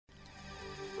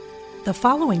The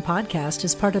following podcast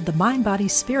is part of the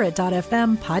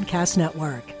MindBodySpirit.fm podcast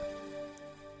network.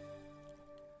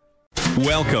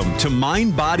 Welcome to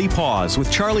Mind, Body, Paws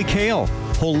with Charlie Kale.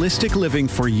 Holistic living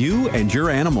for you and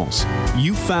your animals.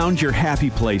 You found your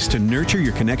happy place to nurture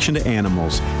your connection to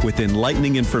animals with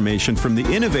enlightening information from the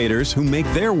innovators who make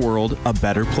their world a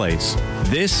better place.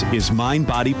 This is Mind,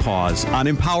 Body, Paws on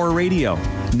Empower Radio.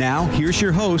 Now, here's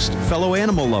your host, fellow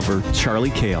animal lover, Charlie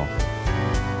Kale.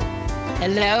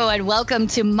 Hello and welcome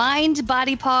to Mind,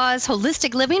 Body, Paws,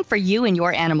 Holistic Living for You and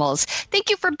Your Animals.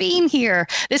 Thank you for being here.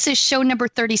 This is show number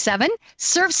 37,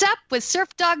 Surf's Up with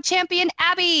Surf Dog Champion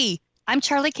Abbie. I'm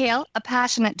Charlie Kale, a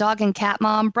passionate dog and cat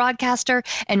mom, broadcaster,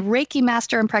 and Reiki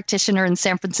master and practitioner in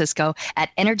San Francisco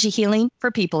at Energy Healing for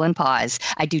People and Paws.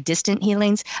 I do distant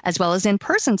healings as well as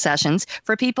in-person sessions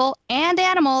for people and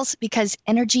animals because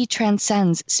energy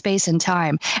transcends space and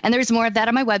time. And there's more of that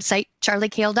on my website,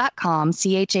 charliekale.com,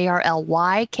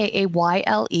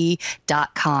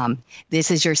 CharlieKayle.com.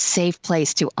 This is your safe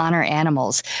place to honor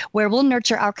animals, where we'll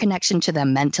nurture our connection to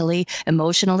them mentally,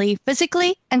 emotionally,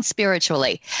 physically, and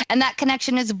spiritually. And that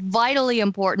connection is vitally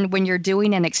important when you're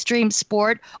doing an extreme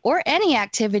sport or any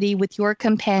activity with your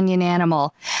companion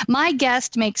animal. My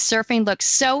guest makes surfing look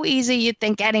so easy you'd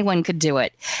think anyone could do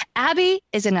it. Abbie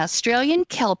is an Australian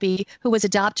Kelpie who was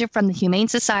adopted from the Humane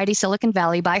Society Silicon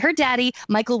Valley by her daddy,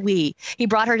 Michael Wee. He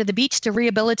brought her to the beach to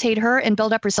rehabilitate her and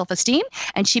build up her self-esteem,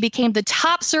 and she became the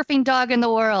top surfing dog in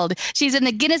the world. She's in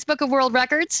the Guinness Book of World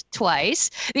Records twice,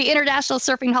 the International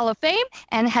Surfing Hall of Fame,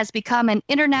 and has become an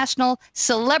international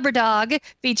celebrity dog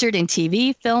featured in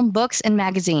TV, film, books, and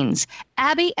magazines.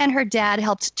 Abbie and her dad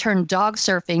helped turn dog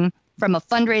surfing from a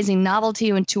fundraising novelty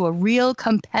into a real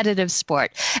competitive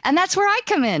sport. And that's where I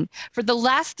come in. For the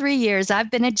last 3 years,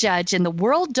 I've been a judge in the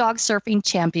World Dog Surfing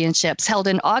Championships held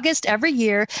in August every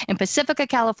year in Pacifica,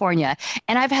 California.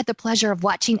 And I've had the pleasure of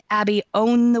watching Abbie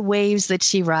own the waves that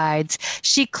she rides.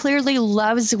 She clearly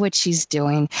loves what she's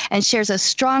doing and shares a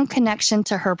strong connection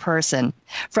to her person.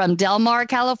 From Del Mar,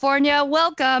 California,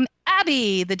 welcome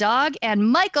Abbie, the dog,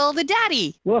 and Michael, the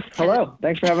daddy. Woof, hello.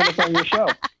 Thanks for having us on your show.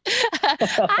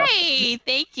 Hi,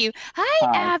 thank you.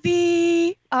 Hi,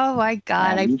 Abbie. Oh, my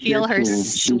God. I feel her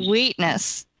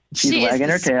sweetness. She's wagging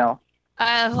her tail.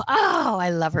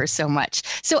 I love her so much.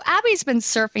 So Abbie's been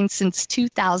surfing since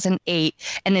 2008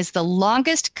 and is the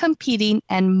longest competing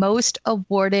and most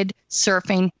awarded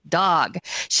surfing dog.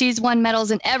 She's won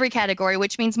medals in every category,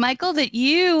 which means, Michael, that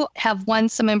you have won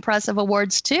some impressive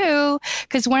awards too,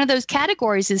 because one of those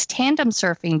categories is tandem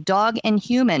surfing, dog and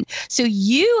human. So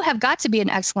you have got to be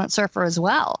an excellent surfer as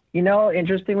well. You know,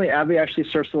 interestingly, Abbie actually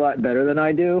surfs a lot better than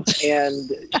I do. And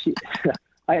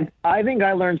I think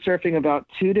I learned surfing about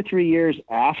 2 to 3 years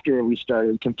after we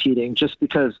started competing, just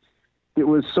because it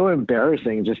was so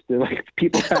embarrassing just to, like,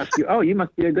 people ask you, oh, you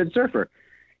must be a good surfer.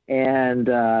 And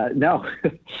no,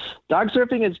 dog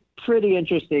surfing is pretty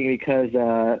interesting because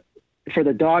for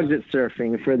the dogs it's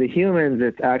surfing. For the humans,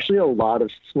 it's actually a lot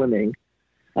of swimming.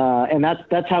 And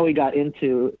that's how we got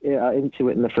into it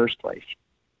in the first place.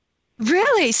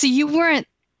 Really? So you weren't,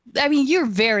 I mean, you're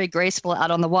very graceful out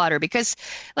on the water because,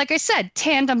 like I said,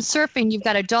 tandem surfing, you've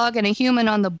got a dog and a human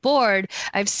on the board.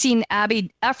 I've seen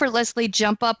Abbie effortlessly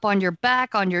jump up on your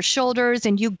back, on your shoulders,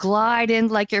 and you glide in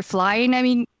like you're flying. I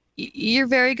mean, you're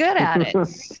very good at it.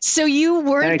 So you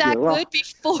weren't that good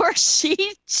before she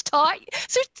taught you.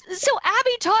 So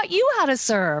Abbie taught you how to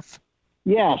surf.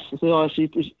 Yes. So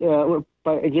she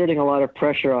by exerting a lot of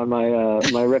pressure on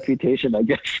my reputation, I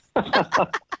guess.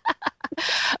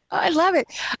 I love it.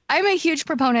 I'm a huge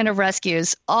proponent of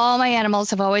rescues. All my animals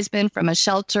have always been from a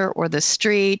shelter or the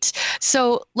street.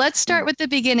 So let's start with the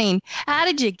beginning. How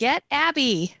did you get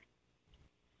Abbie?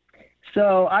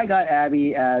 So I got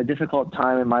Abbie at a difficult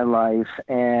time in my life,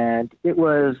 and it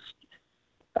was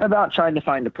about trying to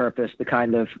find a purpose to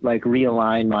kind of like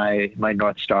realign my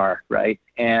North Star, right?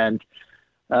 And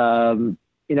you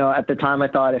know, at the time I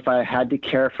thought if I had to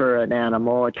care for an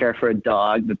animal or care for a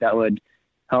dog, that would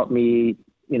help me,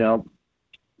 you know,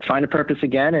 find a purpose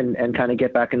again and kind of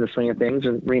get back in the swing of things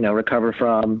and, you know, recover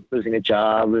from losing a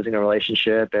job, losing a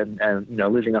relationship, and you know,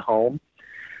 losing a home.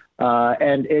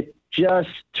 And it just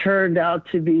turned out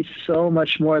to be so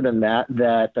much more than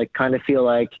that I kind of feel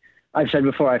like, I've said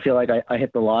before, I feel like I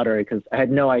hit the lottery because I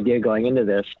had no idea going into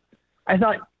this. I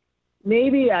thought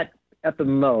maybe at the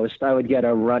most I would get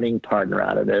a running partner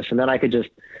out of this, and then I could just,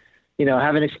 you know,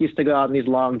 have an excuse to go out on these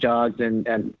long jogs and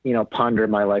you know, ponder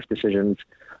my life decisions.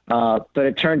 But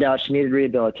it turned out she needed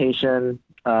rehabilitation.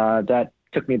 That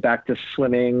took me back to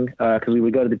swimming because we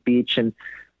would go to the beach and,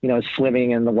 you know,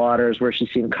 swimming in the waters where she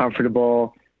seemed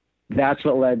comfortable. That's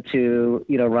what led to,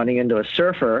 you know, running into a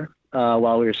surfer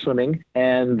while we were swimming,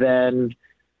 and then,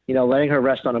 letting her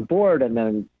rest on a board, and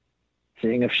then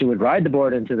seeing if she would ride the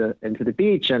board into the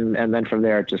beach, and then from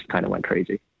there it just kind of went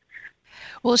crazy.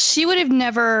 Well, she would have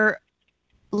never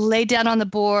laid down on the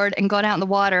board and gone out in the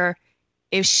water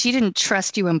if she didn't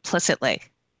trust you implicitly.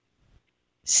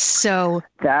 So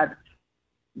that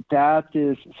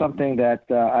is something that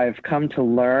I've come to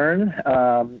learn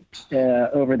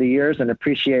over the years and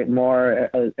appreciate more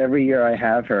every year I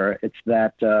have her. It's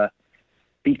that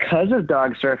because of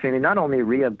dog surfing, it not only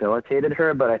rehabilitated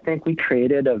her, but I think we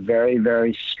created a very,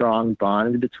 very strong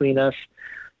bond between us.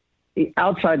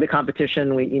 Outside the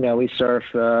competition, we surf.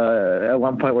 At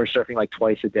one point, we're surfing like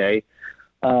twice a day.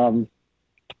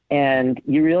 And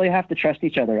you really have to trust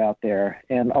each other out there.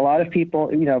 And a lot of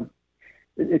people,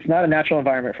 it's not a natural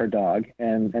environment for a dog.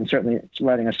 And certainly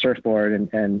riding a surfboard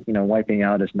and wiping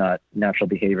out is not natural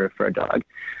behavior for a dog.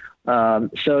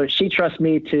 So she trusts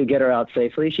me to get her out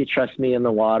safely. She trusts me in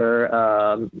the water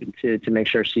to make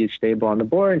sure she's stable on the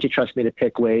board. And she trusts me to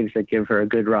pick waves that give her a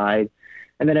good ride.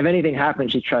 And then if anything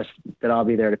happens, she trusts that I'll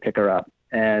be there to pick her up.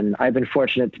 And I've been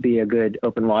fortunate to be a good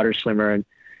open water swimmer. And,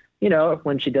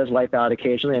 when she does wipe out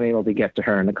occasionally, I'm able to get to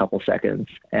her in a couple seconds.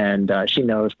 And she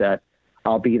knows that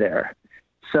I'll be there.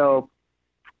 So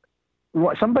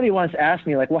somebody once asked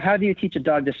me, like, well, how do you teach a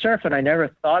dog to surf? And I never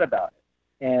thought about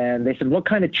it. And they said, what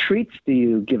kind of treats do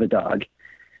you give a dog?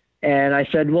 And I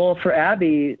said, well, for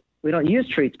Abbie, we don't use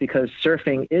treats because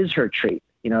surfing is her treat.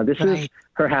 This is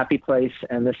her happy place.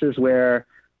 And this is where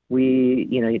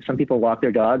some people walk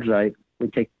their dogs. I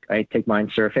take mine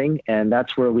surfing, and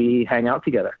that's where we hang out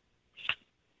together.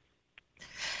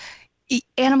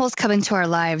 Animals come into our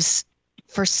lives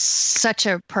for such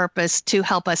a purpose, to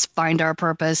help us find our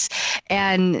purpose.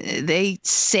 And they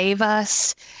save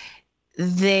us.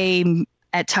 They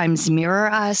at times mirror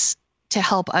us to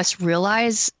help us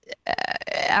realize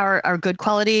our good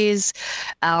qualities,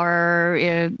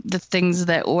 the things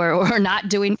that we're not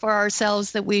doing for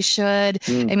ourselves that we should.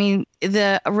 I mean,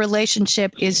 the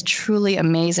relationship is truly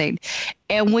amazing.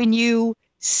 And when you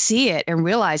see it and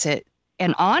realize it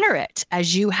and honor it,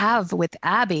 as you have with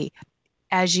Abbie,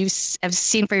 as you have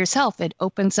seen for yourself, it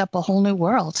opens up a whole new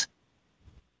world.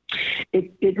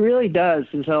 It really does.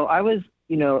 And so I was,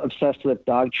 obsessed with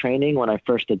dog training when I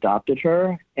first adopted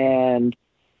her. And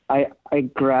I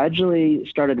gradually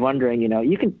started wondering,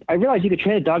 I realized you could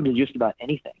train a dog to just about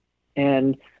anything.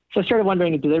 And so I started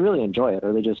wondering, do they really enjoy it? Or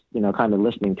are they just, kind of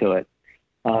listening to it?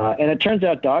 And it turns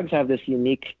out dogs have this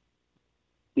unique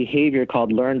behavior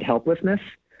called learned helplessness,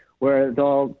 where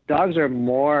dogs are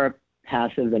more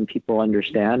passive than people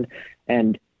understand,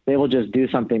 and they will just do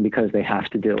something because they have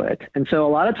to do it. And so a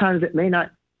lot of times it may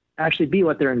not actually be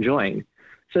what they're enjoying.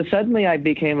 So suddenly I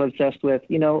became obsessed with,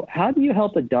 how do you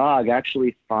help a dog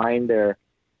actually find their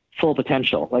full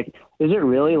potential? Like, is it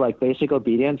really like basic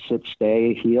obedience, sit,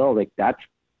 stay, heel? Like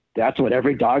that's what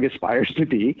every dog aspires to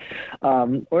be.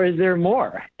 Or is there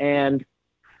more? And,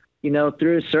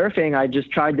 through surfing, I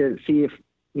just tried to see if,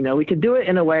 we could do it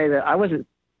in a way that I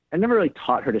never really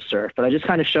taught her to surf, but I just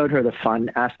kind of showed her the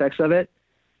fun aspects of it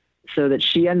so that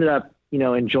she ended up,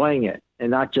 enjoying it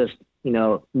and not just,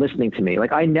 listening to me.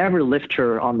 Like, I never lift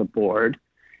her on the board.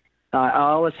 I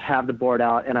always have the board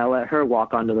out and I let her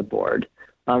walk onto the board.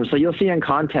 So you'll see in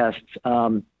contests,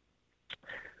 sometimes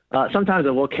I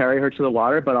will carry her to the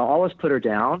water, but I'll always put her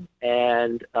down.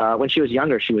 And when she was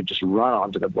younger, she would just run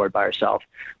onto the board by herself.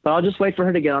 But I'll just wait for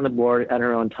her to get on the board at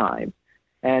her own time.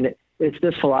 And it's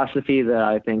this philosophy that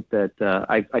I think that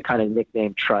I kind of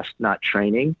nicknamed trust, not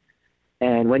training.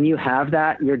 And when you have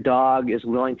that, your dog is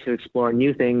willing to explore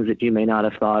new things that you may not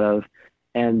have thought of.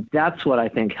 And that's what I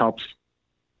think helps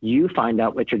you find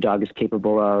out what your dog is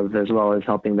capable of, as well as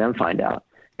helping them find out.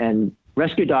 And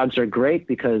rescue dogs are great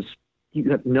because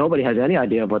nobody has any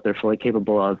idea of what they're fully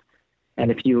capable of.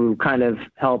 And if you kind of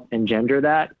help engender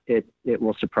that, it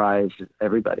will surprise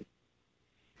everybody.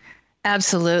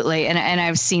 Absolutely. And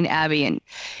I've seen Abbie, and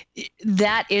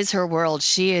that is her world.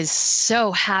 She is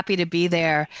so happy to be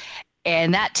there.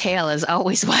 And that tail is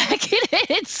always wagging.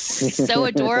 It's so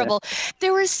adorable.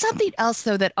 There was something else,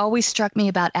 though, that always struck me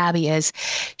about Abbie is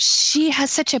she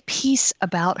has such a peace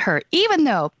about her. Even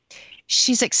though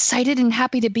she's excited and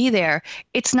happy to be there,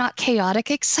 it's not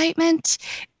chaotic excitement.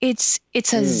 It's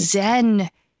a zen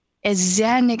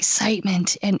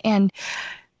excitement. And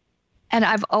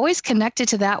I've always connected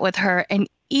to that with her. And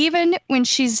even when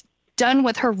she's done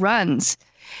with her runs,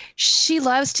 she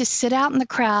loves to sit out in the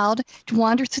crowd, to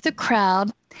wander through the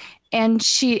crowd, and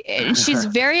she's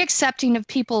very accepting of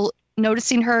people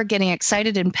noticing her, getting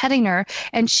excited and petting her,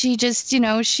 and she just,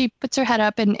 she puts her head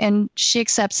up and she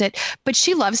accepts it. But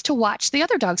she loves to watch the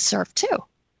other dogs surf too.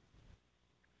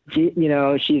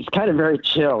 she's kind of very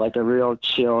chill, like a real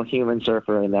chill human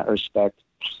surfer in that respect.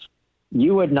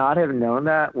 You would not have known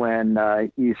that when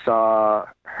you saw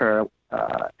her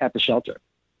at the shelter.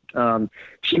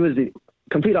 She was the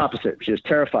complete opposite. She was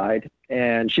terrified,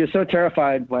 and she was so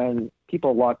terrified when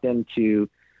people walked into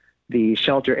the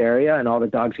shelter area and all the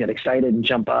dogs get excited and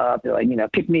jump up. They're like,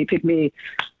 pick me, pick me.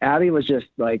 Abbie was just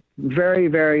like very,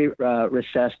 very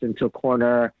recessed into a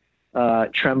corner,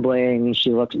 trembling. She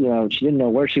looked, she didn't know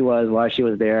where she was, why she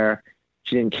was there.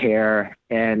 She didn't care.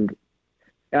 And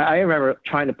I remember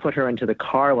trying to put her into the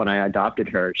car when I adopted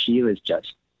her. She was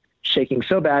just shaking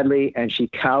so badly, and she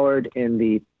cowered in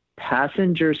the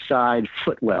passenger side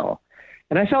footwell.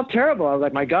 And I felt terrible. I was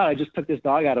like, my God, I just took this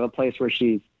dog out of a place where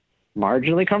she's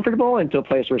marginally comfortable into a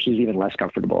place where she's even less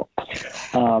comfortable.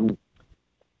 And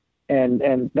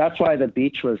that's why the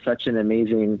beach was such an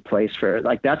amazing place for her.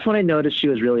 Like, that's when I noticed she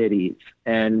was really at ease.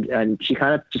 And she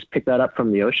kind of just picked that up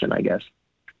from the ocean, I guess.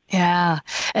 Yeah,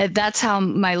 that's how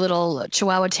my little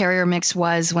Chihuahua Terrier mix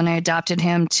was when I adopted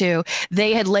him too.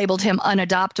 They had labeled him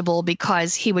unadoptable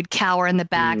because he would cower in the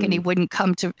back and he wouldn't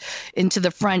come into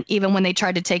the front even when they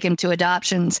tried to take him to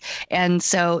adoptions. And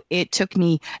so it took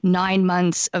me 9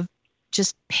 months of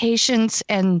just patience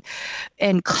and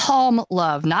calm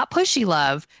love, not pushy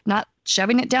love, not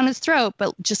shoving it down his throat,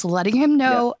 but just letting him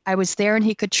know I was there and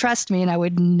he could trust me and I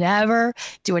would never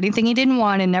do anything he didn't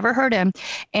want and never hurt him.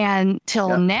 And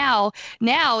till now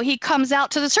he comes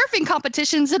out to the surfing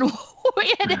competitions and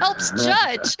it helps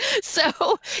judge.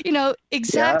 So,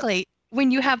 exactly.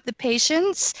 When you have the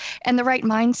patience and the right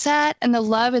mindset and the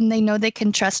love and they know they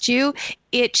can trust you,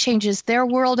 it changes their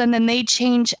world and then they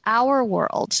change our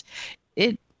world.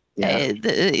 The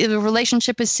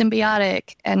relationship is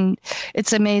symbiotic and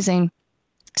it's amazing.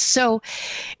 So,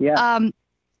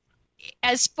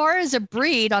 as far as a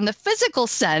breed on the physical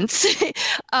sense,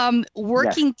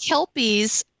 working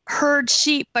Kelpies herd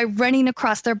sheep by running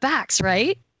across their backs,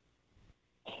 right?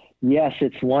 Yes,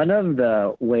 it's one of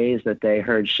the ways that they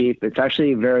herd sheep. It's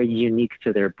actually very unique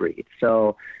to their breed.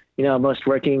 So, most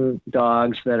working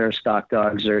dogs that are stock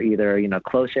dogs are either,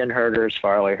 close-in herders,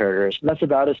 faraway herders. And that's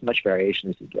about as much variation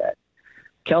as you get.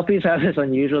 Kelpies have this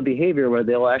unusual behavior where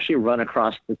they'll actually run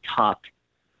across the top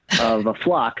of a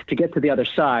flock to get to the other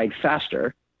side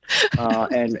faster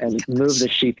and move the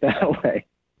sheep that way.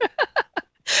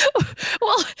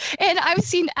 Well, and I've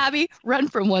seen Abbie run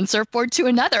from one surfboard to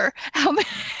another. So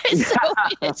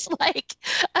it's like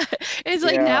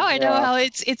now I know how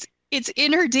it's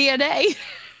in her DNA.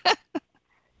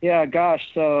 Yeah, gosh.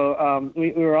 So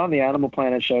we were on the Animal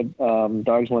Planet show,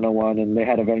 Dogs 101, and they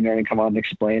had a veterinarian come on and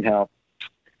explain how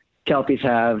Kelpies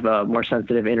have more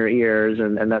sensitive inner ears,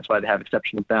 and that's why they have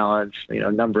exceptional balance,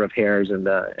 number of hairs in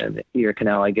the ear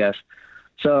canal, I guess.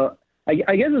 So I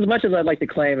guess as much as I'd like to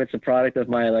claim it's a product of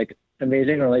my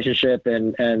amazing relationship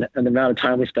and the amount of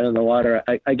time we spend in the water,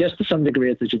 I guess to some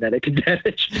degree it's a genetic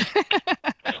advantage.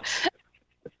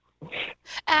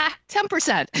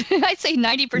 10%. I'd say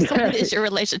 90% is your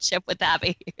relationship with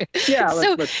Abbie. Yeah,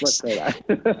 let's say that.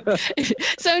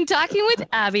 So I'm talking with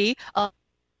Abbie,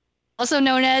 also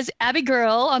known as Abbie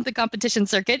Girl on the competition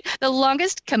circuit, the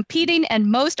longest competing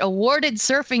and most awarded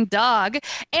surfing dog,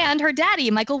 and her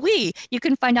daddy, Michael Wee. You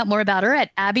can find out more about her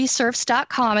at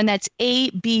abbiesurfs.com, and that's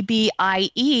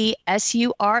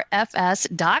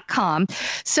ABBIESURFS.com.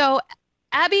 So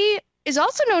Abbie is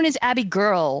also known as Abbie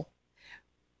Girl.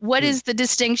 What is the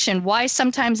distinction? Why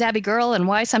sometimes Abbie Girl and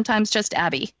why sometimes just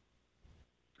Abbie?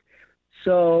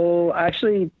 So I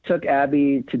actually took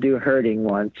Abbie to do herding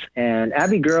once, and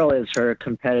Abbie Girl is her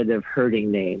competitive herding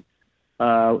name.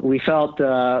 We felt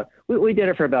we did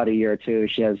it for about a year or two.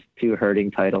 She has 2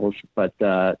 herding titles, but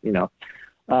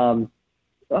on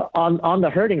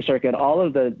the herding circuit, all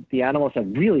of the animals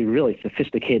have really, really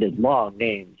sophisticated long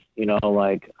names.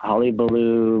 Like Holly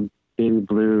Baloo, Baby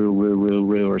Blue, Woo Woo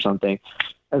Woo, or something.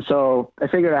 And so I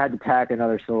figured I had to tack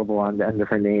another syllable on the end of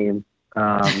her name.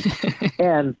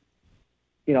 And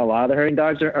a lot of the herding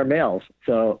dogs are males.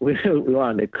 So we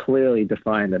wanted to clearly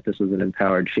define that this was an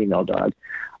empowered female dog.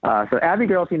 So Abbie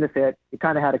Girl seemed to fit. It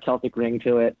kind of had a Celtic ring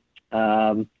to it,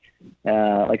 something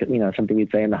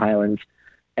you'd say in the Highlands.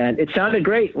 And it sounded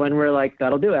great when we're like,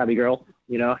 that'll do, Abbie Girl,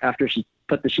 after she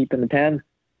put the sheep in the pen.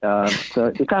 So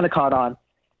it kind of caught on.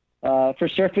 For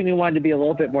surfing, we wanted to be a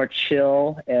little bit more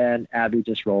chill, and Abbie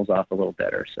just rolls off a little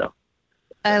better. So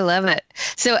I love it.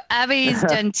 So Abbie's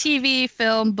done TV,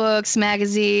 film, books,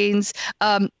 magazines.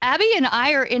 Abbie and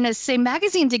I are in the same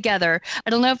magazine together.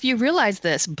 I don't know if you realize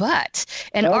this, but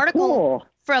an article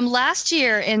from last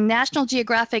year in National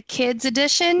Geographic Kids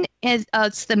edition,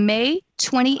 it's the May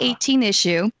 2018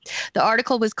 issue. The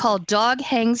article was called Dog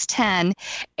Hangs 10.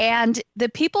 And the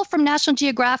people from National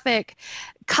Geographic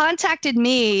contacted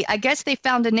me. I guess they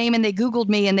found a name and they Googled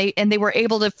me, and they were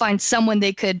able to find someone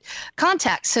they could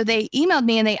contact. So they emailed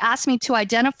me and they asked me to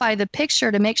identify the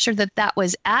picture to make sure that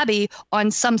was Abbie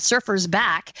on some surfer's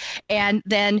back. And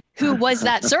then who was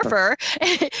that surfer?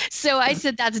 So I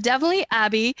said, that's definitely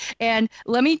Abbie. And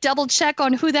let me double check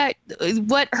on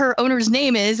what her owner's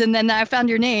name is. And then I found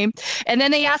your name. And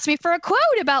then they asked me for a quote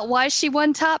about why she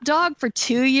won top dog for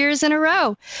 2 years in a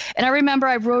row. And I remember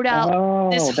I wrote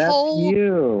out this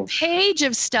whole page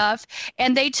of stuff,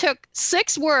 and they took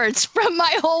 6 words from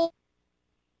my whole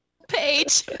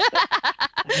page.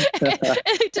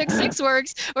 It took 6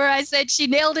 words where I said she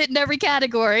nailed it in every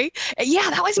category. Yeah,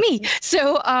 that was me.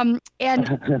 So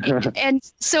and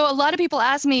so a lot of people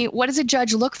ask me, what does a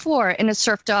judge look for in a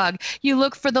surf dog? You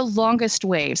look for the longest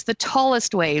waves, the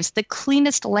tallest waves, the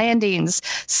cleanest landings,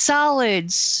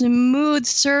 solid, smooth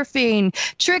surfing,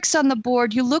 tricks on the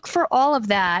board. You look for all of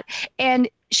that, and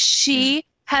she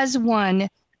has won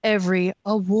every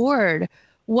award.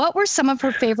 What were some of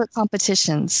her favorite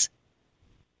competitions?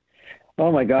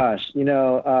 Oh my gosh.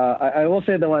 I will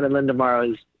say the one in Lindamar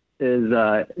is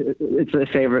it's a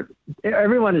favorite.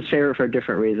 Everyone is favorite for a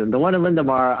different reason. The one in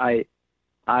Lindamar,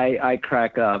 I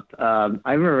crack up. I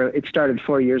remember it started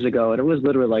 4 years ago, and it was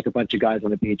literally like a bunch of guys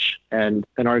on the beach and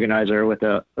an organizer with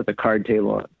a card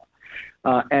table.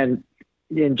 And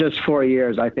in just 4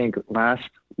 years, I think last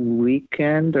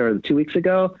weekend or 2 weeks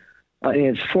ago,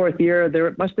 in its 4th year,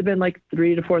 there must have been like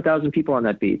 3,000 to 4,000 people on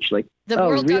that beach. Like the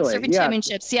World Dog Surfing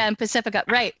Championships, in Pacifica,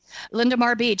 right?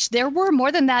 Lindamar Beach. There were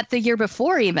more than that the year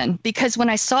before, even, because when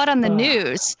I saw it on the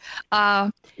news,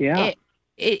 because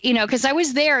I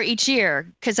was there each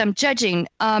year because I'm judging,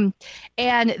 and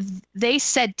they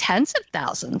said tens of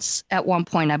thousands at one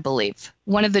point, I believe.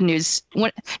 One of the news,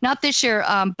 not this year,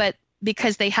 but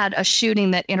because they had a shooting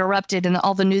that interrupted and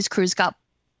all the news crews got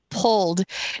pulled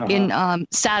in,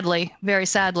 sadly, very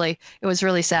sadly. It was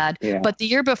really sad. Yeah. But the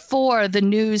year before, the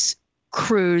news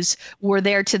crews were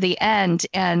there to the end,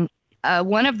 and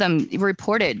one of them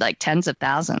reported like tens of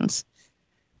thousands.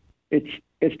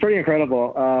 It's pretty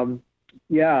incredible. I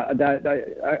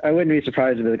wouldn't be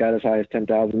surprised if it got as high as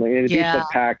 10,000. Like, the beach was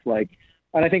packed, and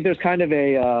I think there's kind of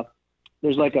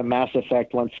there's like a mass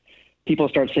effect. Once people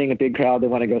start seeing a big crowd, they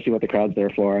want to go see what the crowd's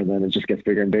there for, and then it just gets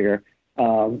bigger and bigger.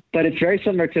 But it's very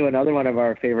similar to another one of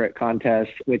our favorite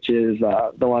contests, which is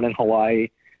the one in Hawaii,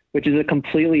 which is a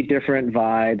completely different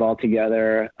vibe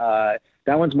altogether.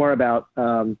 That one's more about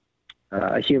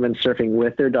humans surfing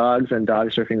with their dogs and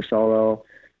dogs surfing solo.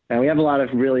 And we have a lot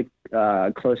of really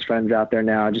close friends out there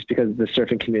now, just because the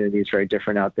surfing community is very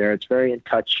different out there. It's very in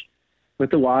touch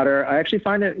with the water. I actually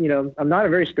find it, I'm not a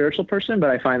very spiritual person, but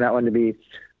I find that one to be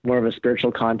more of a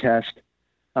spiritual contest.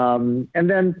 And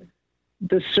then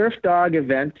the Surf Dog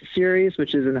event series,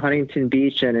 which is in Huntington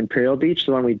Beach and Imperial Beach,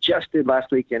 the one we just did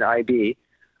last week in IB,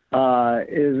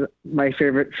 is my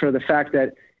favorite for the fact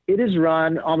that it is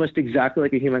run almost exactly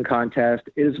like a human contest.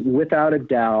 It is without a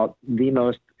doubt the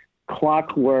most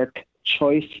clockwork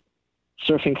choice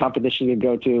surfing competition you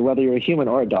go to, whether you're a human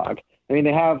or a dog. I mean,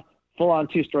 they have full-on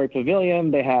 2-story pavilion.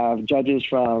 They have judges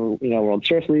from, World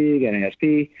Surf League and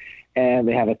ASP, and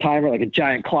they have a timer, like a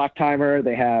giant clock timer.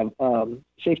 They have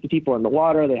safety people in the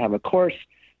water. They have a course,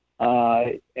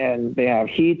 and they have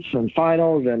heats and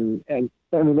finals, and I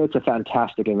mean, it's a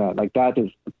fantastic event. Like, that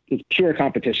is pure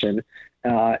competition,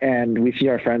 and we see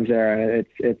our friends there, and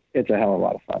it's a hell of a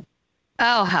lot of fun.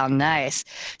 Oh, how nice.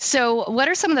 So what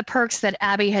are some of the perks that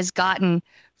Abbie has gotten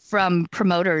from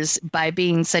promoters by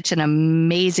being such an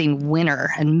amazing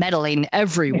winner and medaling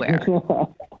everywhere?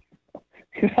 Well,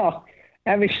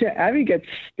 Abbie gets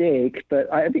steak,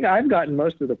 but I think I've gotten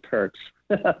most of the perks.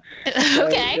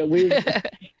 Okay.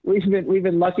 We've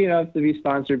been lucky enough to be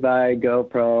sponsored by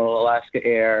GoPro, Alaska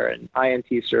Air, and INT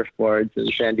Surfboards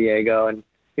in San Diego. And,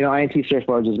 INT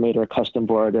Surfboards has made our custom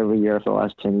board every year for the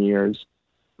last 10 years.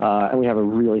 And we have a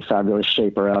really fabulous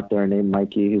shaper out there named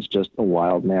Mikey, who's just a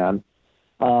wild man.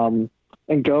 And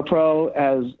GoPro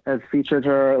has featured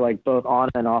her like both on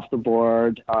and off the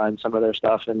board on some of their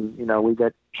stuff. And, we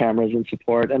get cameras and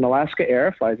support. And Alaska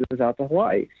Air flies us out to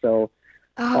Hawaii. So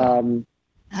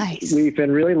nice. We've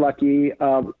been really lucky.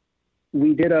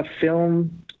 We did a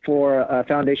film for a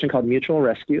foundation called Mutual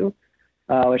Rescue,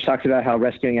 which talks about how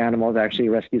rescuing animals actually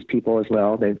rescues people as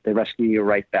well. They rescue you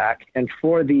right back. And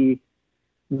for the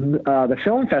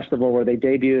film festival where they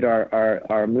debuted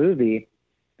our movie,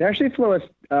 they actually flew us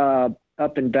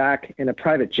up and back in a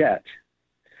private jet.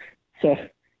 So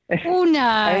oh,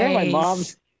 nice. I remember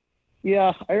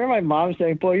Yeah, I remember my mom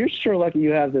saying, "Boy, you're sure lucky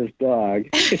you have this dog."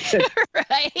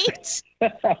 Right?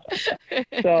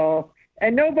 So,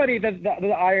 and nobody,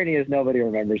 the irony is nobody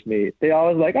remembers me. They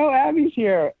always like, "Oh, Abbie's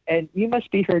here, and you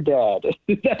must be her dad."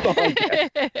 That's all I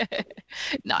get.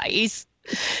 Nice.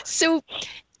 So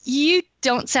you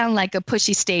don't sound like a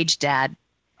pushy stage dad,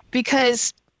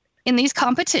 because in these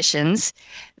competitions,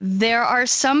 there are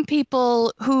some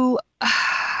people who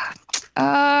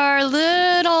are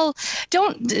little,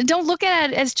 don't look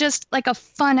at it as just like a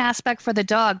fun aspect for the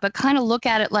dog, but kind of look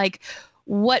at it like,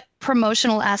 what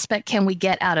promotional aspect can we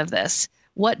get out of this?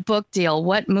 What book deal?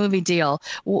 What movie deal?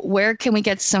 Where can we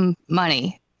get some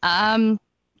money? And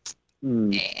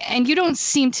you don't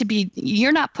seem to be,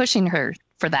 you're not pushing her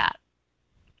for that.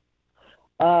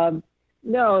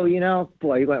 No,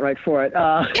 boy, you went right for it.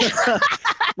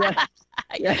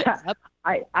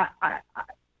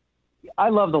 I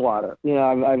love the water.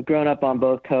 I've grown up on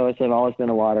both coasts. I've always been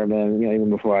a waterman, even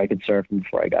before I could surf and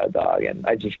before I got a dog. And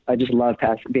I just love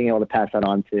being able to pass that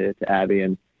on to Abbie.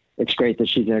 And it's great that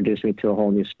she's introduced me to a whole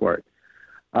new sport.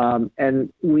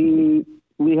 And we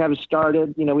have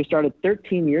started, we started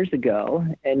 13 years ago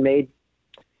and made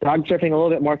dog surfing a little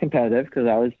bit more competitive, because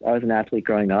I was an athlete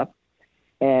growing up.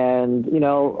 And,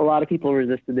 a lot of people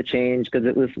resisted the change because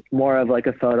it was more of like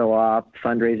a photo op,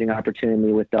 fundraising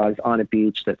opportunity with dogs on a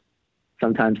beach that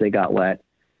sometimes they got wet.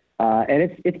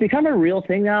 And it's become a real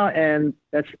thing now. And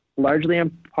that's largely in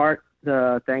part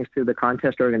thanks to the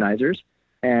contest organizers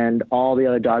and all the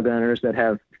other dog owners that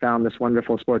have found this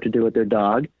wonderful sport to do with their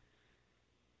dog.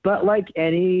 But like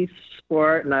any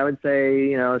sport, and I would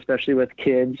say, especially with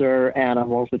kids or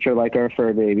animals, which are like our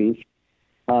fur babies,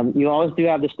 you always do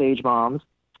have the stage moms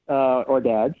or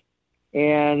dads.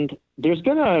 And there's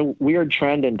been a weird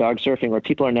trend in dog surfing where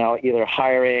people are now either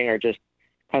hiring or just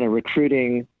kind of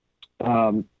recruiting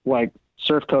like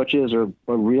surf coaches or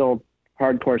real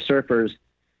hardcore surfers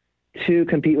to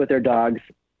compete with their dogs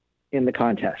in the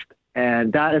contest.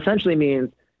 And that essentially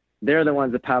means they're the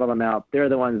ones that paddle them out. They're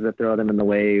the ones that throw them in the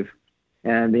wave,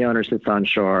 and the owner sits on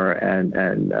shore. And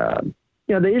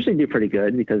they usually do pretty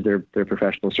good because they're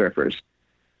professional surfers.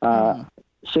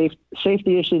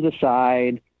 Safety issues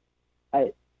aside,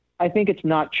 I think it's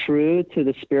not true to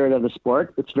the spirit of the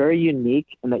sport. It's very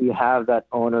unique in that you have that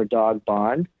owner-dog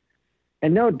bond,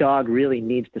 and no dog really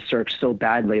needs to surf so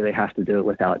badly they have to do it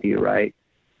without you, right?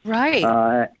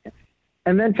 Right.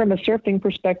 And then from a surfing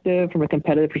perspective, from a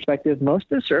competitive perspective,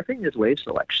 most of surfing is wave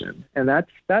selection, and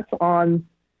that's on,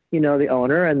 the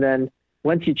owner. And then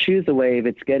once you choose the wave,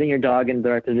 it's getting your dog into the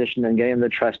right position and getting them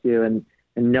to trust you, and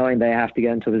knowing they have to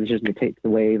get into a position to take the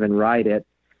wave and ride it.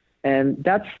 And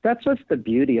that's what's the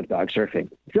beauty of dog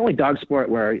surfing. It's the only dog sport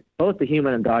where both the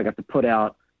human and dog have to put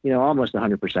out, almost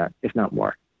 100%, if not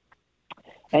more.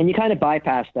 And you kind of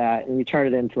bypass that and you turn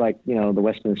it into like, the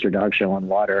Westminster Dog Show on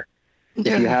water.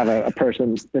 If you have a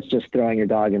person that's just throwing your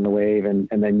dog in the wave, and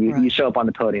then you show up on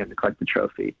the podium to collect the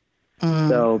trophy.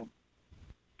 So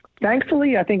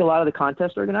thankfully, I think a lot of the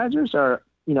contest organizers are,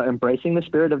 embracing the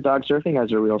spirit of dog surfing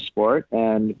as a real sport.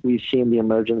 And we've seen the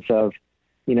emergence of,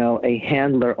 a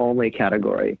handler only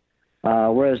category,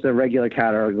 whereas the regular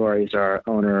categories are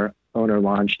owner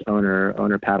launched,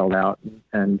 owner paddled out,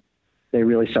 and they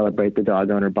really celebrate the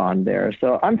dog owner bond there.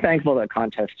 So I'm thankful that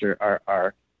contests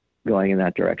are going in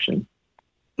that direction.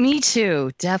 Me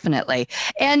too, definitely.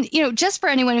 And, just for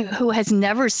anyone who has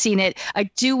never seen it, I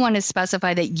do want to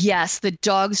specify that, yes, the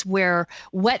dogs wear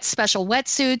special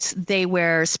wetsuits. They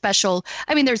wear special,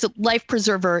 there's a life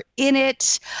preserver in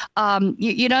it.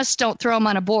 You just don't throw them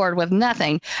on a board with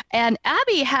nothing. And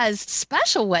Abbie has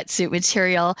special wetsuit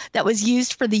material that was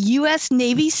used for the U.S.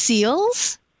 Navy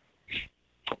SEALs.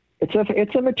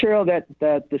 It's a material that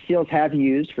the SEALs have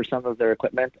used for some of their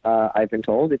equipment, I've been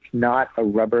told. It's not a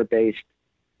rubber-based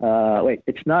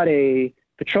it's not a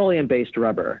petroleum-based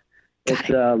rubber. It's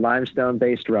a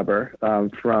limestone-based rubber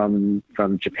from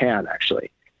Japan, actually.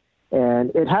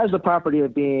 And it has the property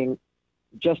of being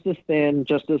just as thin,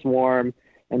 just as warm,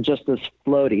 and just as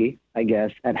floaty, I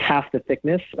guess, at half the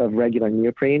thickness of regular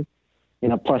neoprene.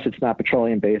 Plus it's not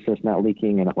petroleum-based, so it's not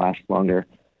leaking, and it lasts longer.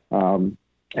 And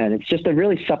it's just a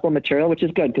really supple material, which is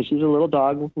good because she's a little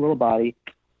dog with a little body.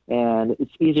 And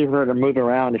it's easier for her to move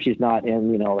around if she's not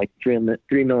in, like 3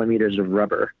 millimeters of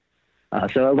rubber.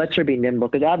 So it lets her be nimble,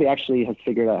 because Abbie actually has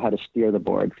figured out how to steer the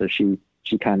board. So she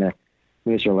kind of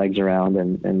moves her legs around,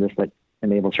 and this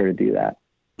enables her to do that.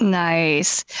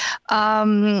 Nice.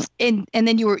 And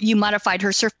then you modified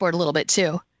her surfboard a little bit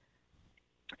too.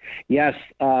 Yes.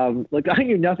 Look, I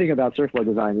knew nothing about surfboard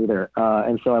design either.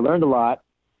 And so I learned a lot.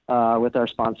 With our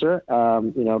sponsor,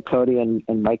 Cody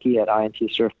and Mikey at INT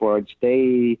Surfboards.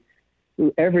 They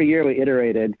every year we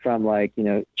iterated from like,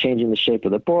 changing the shape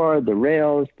of the board, the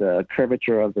rails, the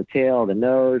curvature of the tail, the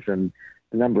nose, and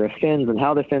the number of fins and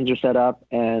how the fins are set up.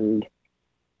 And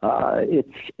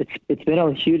it's been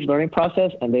a huge learning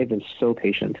process, and they've been so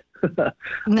patient.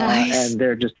 Nice. And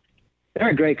they're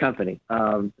a great company.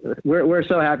 We're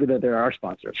so happy that they're our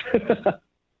sponsors.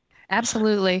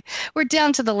 Absolutely. We're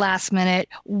down to the last minute.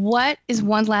 What is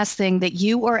one last thing that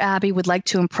you or Abbie would like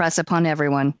to impress upon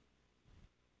everyone?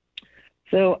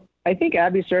 So I think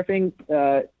Abbie surfing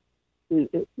is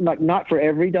not for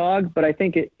every dog, but I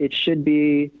think it should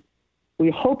be. We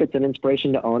hope it's an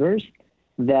inspiration to owners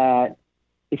that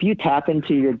if you tap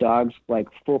into your dog's like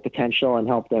full potential and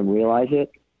help them realize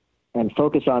it, and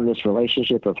focus on this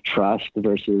relationship of trust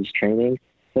versus training,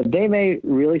 that they may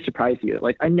really surprise you.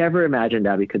 Like, I never imagined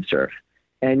Abbie could surf.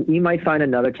 And you might find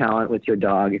another talent with your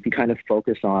dog if you kind of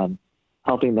focus on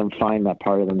helping them find that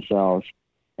part of themselves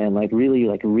and like really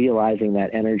like realizing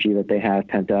that energy that they have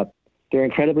pent up. They're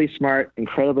incredibly smart,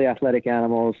 incredibly athletic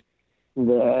animals.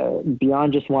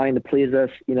 Beyond just wanting to please us,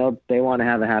 they want to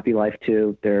have a happy life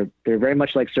too. They're very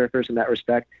much like surfers in that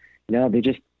respect. They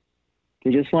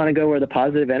just want to go where the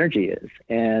positive energy is.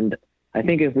 And I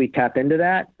think if we tap into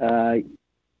that,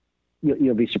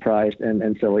 you'll be surprised,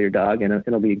 and so will your dog, and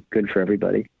it'll be good for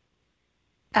everybody.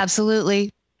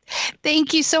 Absolutely.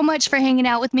 Thank you so much for hanging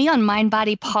out with me on Mind,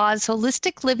 Body, Paws,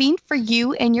 Holistic Living for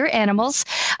you and your animals.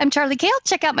 I'm Charlie Kale.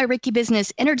 Check out my Reiki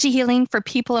business, Energy Healing for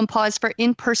People and Paws, for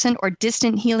in-person or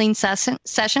distant healing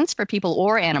sessions for people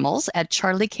or animals at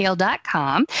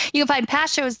charliekale.com. You can find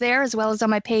past shows there as well as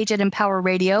on my page at Empower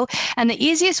Radio. And the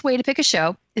easiest way to pick a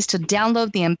show is to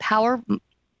download the Empower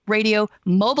Radio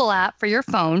mobile app for your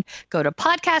phone. Go to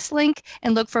podcast link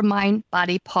and look for Mind,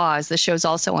 Body, Paws. The show's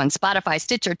also on Spotify,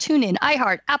 Stitcher, TuneIn,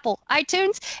 iHeart, Apple,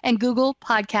 iTunes, and Google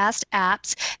podcast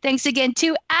apps. Thanks again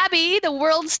to Abbie, the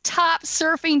world's top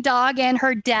surfing dog, and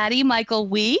her daddy, Michael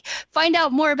Wee. Find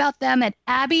out more about them at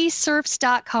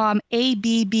abbiesurfs.com,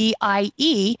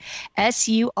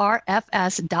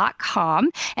 ABBIESURFS.com.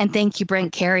 And thank you,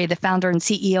 Brent Carey, the founder and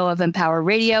CEO of Empower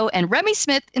Radio, and Remy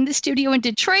Smith in the studio in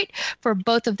Detroit for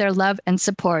both of their love and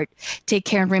support. Take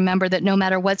care and remember that no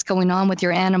matter what's going on with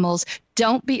your animals,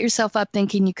 don't beat yourself up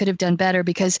thinking you could have done better,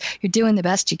 because you're doing the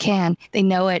best you can. They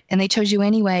know it, and they chose you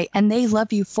anyway, and they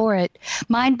love you for it.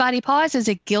 Mind, Body, Paws is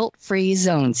a guilt-free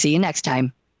zone. See you next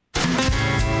time.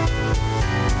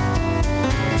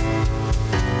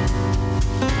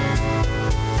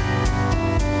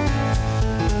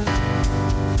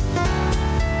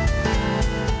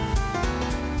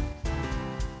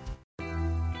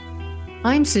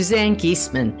 I'm Suzanne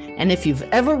Giesman, and if you've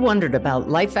ever wondered about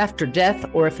life after death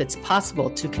or if it's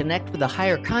possible to connect with a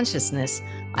higher consciousness,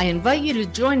 I invite you to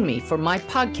join me for my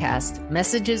podcast,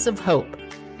 Messages of Hope.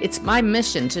 It's my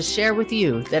mission to share with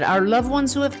you that our loved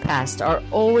ones who have passed are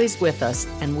always with us,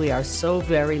 and we are so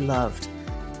very loved.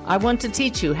 I want to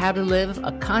teach you how to live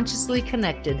a consciously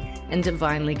connected and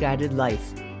divinely guided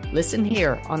life. Listen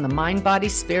here on the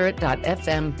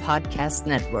mindbodyspirit.fm podcast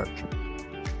network.